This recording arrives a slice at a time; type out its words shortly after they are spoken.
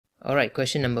Alright,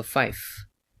 question number 5.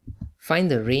 Find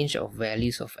the range of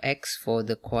values of x for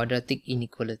the quadratic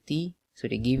inequality. So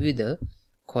they give you the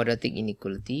quadratic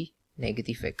inequality,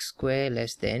 negative x squared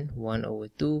less than 1 over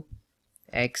 2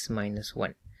 x minus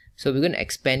 1. So we're going to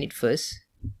expand it first.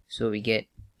 So we get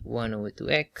 1 over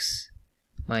 2x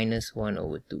minus 1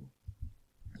 over 2.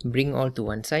 Bring all to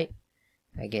one side.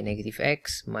 I get negative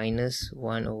x minus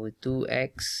 1 over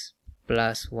 2x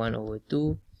plus 1 over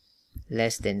 2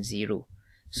 less than 0.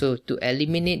 So to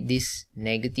eliminate this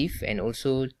negative and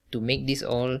also to make this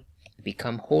all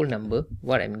become whole number,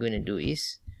 what I'm going to do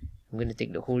is I'm going to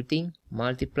take the whole thing,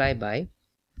 multiply by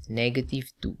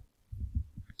negative 2.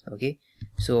 Okay,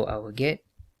 so I will get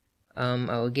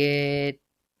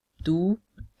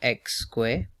 2x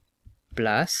squared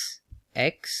plus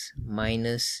x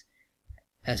minus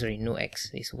no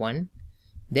x is 1.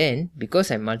 Then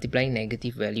because I'm multiplying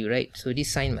negative value, right, so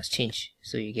this sign must change,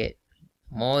 so you get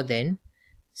more than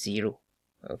 0.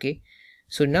 Okay,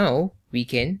 so now we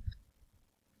can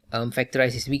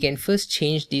factorize this. We can first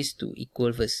change this to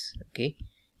equal first. Okay,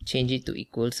 change it to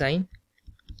equal sign,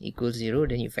 equals 0,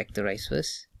 then you factorize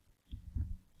first.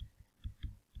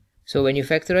 So when you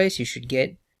factorize, you should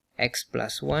get x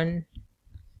plus 1,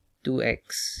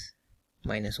 2x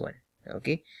minus 1.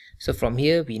 Okay, so from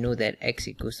here we know that x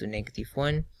equals to negative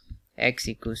 1, x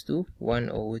equals to 1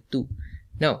 over 2.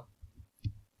 Now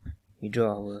we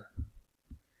draw our,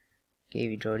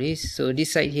 we draw this. So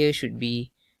this side here should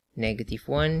be negative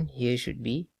 1, here should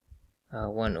be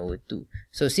 1 over 2.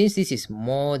 So since this is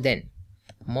more than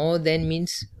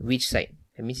means which side?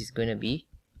 That means it's going to be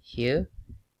here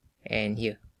and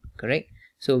here, correct?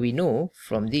 So we know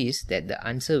from this that the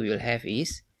answer we will have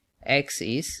is x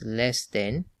is less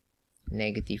than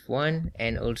negative 1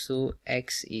 and also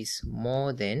x is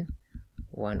more than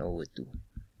 1 over 2.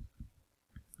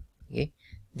 Okay,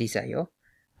 these are your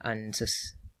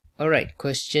answers. Alright,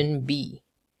 question B.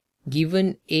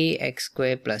 Given ax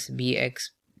squared plus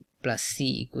bx plus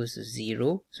c equals to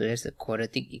 0, so that's the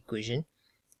quadratic equation,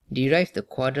 derive the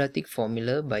quadratic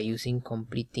formula by using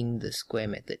completing the square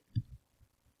method.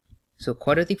 So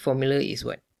quadratic formula is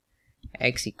what?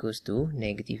 X equals to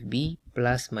negative b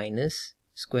plus minus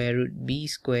square root b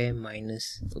square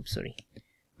minus,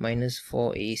 minus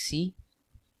 4ac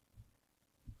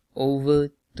over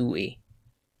 2a.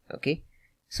 Okay,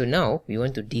 so now we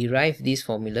want to derive this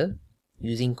formula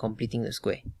using completing the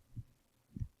square.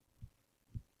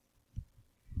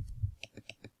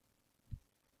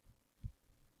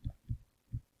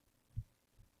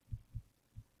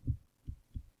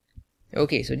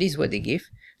 Okay, so this is what they give.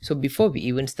 So before we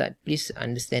even start, please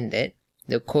understand that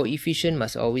the coefficient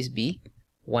must always be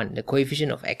 1. The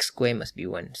coefficient of x squared must be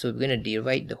 1. So we're going to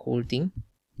divide the whole thing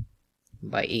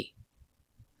by a.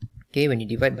 Okay, when you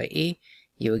divide by a,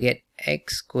 you will get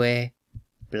x squared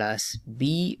plus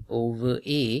b over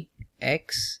a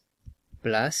x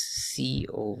plus c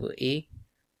over a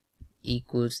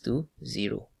equals to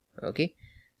 0. Okay,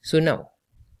 so now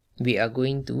we are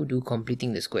going to do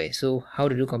completing the square. So how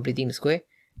to do completing the square?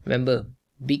 Remember,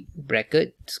 big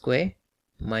bracket square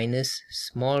minus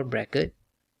small bracket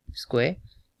square,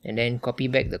 and then copy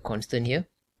back the constant here,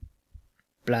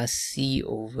 plus c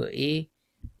over a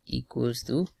equals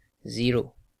to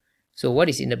 0. So what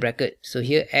is in the bracket? So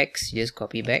here x, just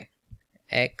copy back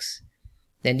x,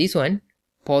 then this one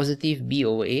positive b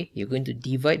over a, you're going to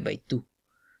divide by 2.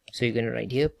 So you're going to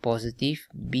write here positive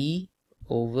b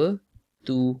over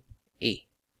 2a.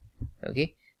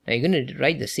 Okay, now you're going to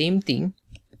write the same thing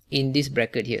in this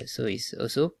bracket here. So it's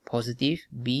also positive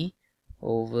b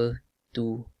over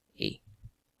 2a.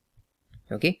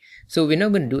 Okay, so we're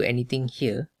not going to do anything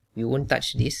here. We won't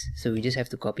touch this. So we just have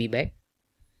to copy back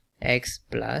x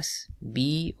plus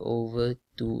b over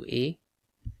 2a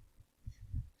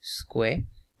square.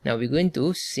 Now we're going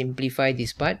to simplify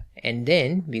this part and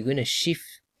then we're going to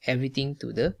shift everything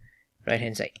to the right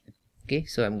hand side. Okay,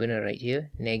 so I'm going to write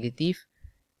here negative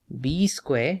b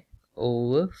square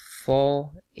over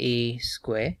 4a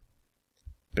square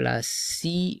plus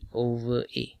c over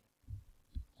a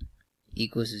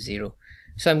equals to 0.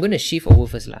 So I'm going to shift over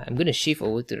first. I'm going to shift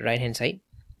over to the right hand side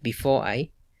before I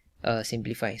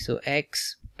simplify. So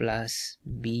x plus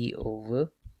b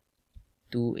over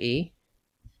 2a.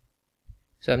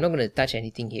 So I'm not going to touch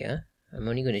anything here. I'm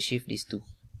only going to shift these two.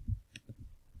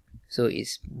 So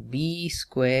it's b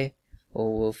square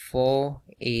over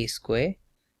 4a square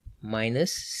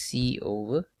minus c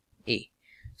over a.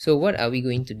 So what are we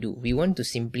going to do? We want to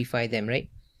simplify them, right?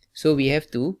 So we have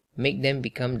to make them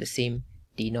become the same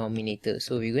denominator.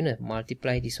 So we're going to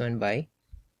multiply this one by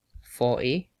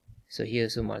 4a. So here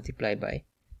also multiply by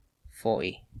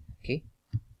 4a. Okay,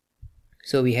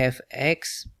 so we have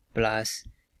x plus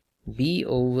b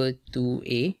over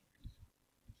 2a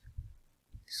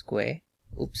square,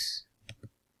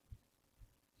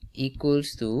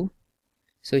 equals to,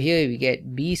 so here we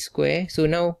get b square. So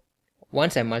now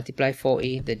once I multiply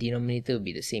 4a, the denominator will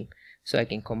be the same, so I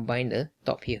can combine the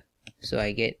top here. So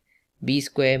I get b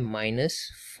square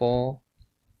minus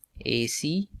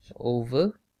 4ac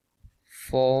over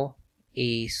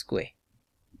 4a square.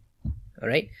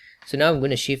 Alright, so now I'm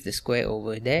going to shift the square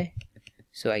over there,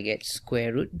 so I get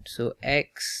square root, so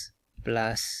x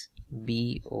plus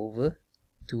b over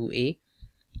 2a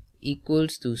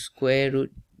equals to square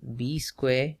root b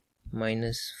square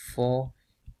minus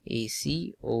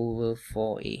 4ac over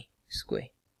 4a square.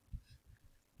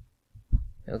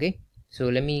 Okay, so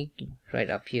let me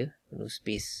write up here, no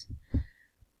space.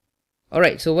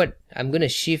 Alright, so what I'm going to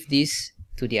shift this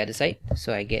to the other side,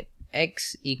 so I get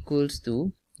x equals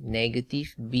to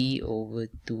negative b over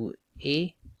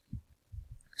 2a.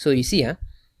 So you see,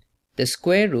 the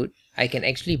square root, I can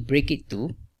actually break it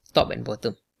to top and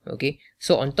bottom. Okay,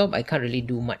 so on top I can't really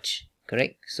do much,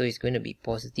 correct? So it's going to be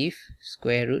positive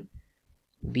square root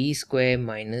b square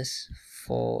minus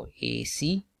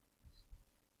 4ac,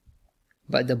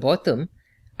 but the bottom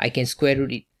I can square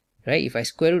root it, right? If I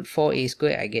square root 4a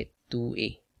square, I get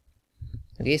 2a.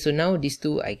 Okay, so now these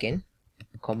two I can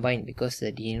combine because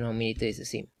the denominator is the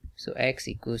same. So x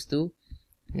equals to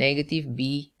negative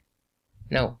b.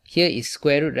 Now here is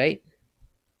square root, right?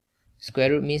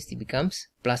 Square root means it becomes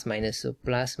plus minus, so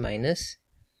plus minus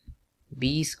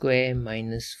b square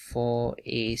minus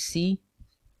 4ac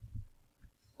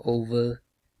over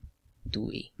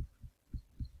 2a.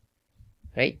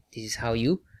 Right? This is how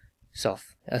you solve.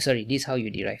 This is how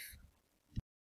you derive.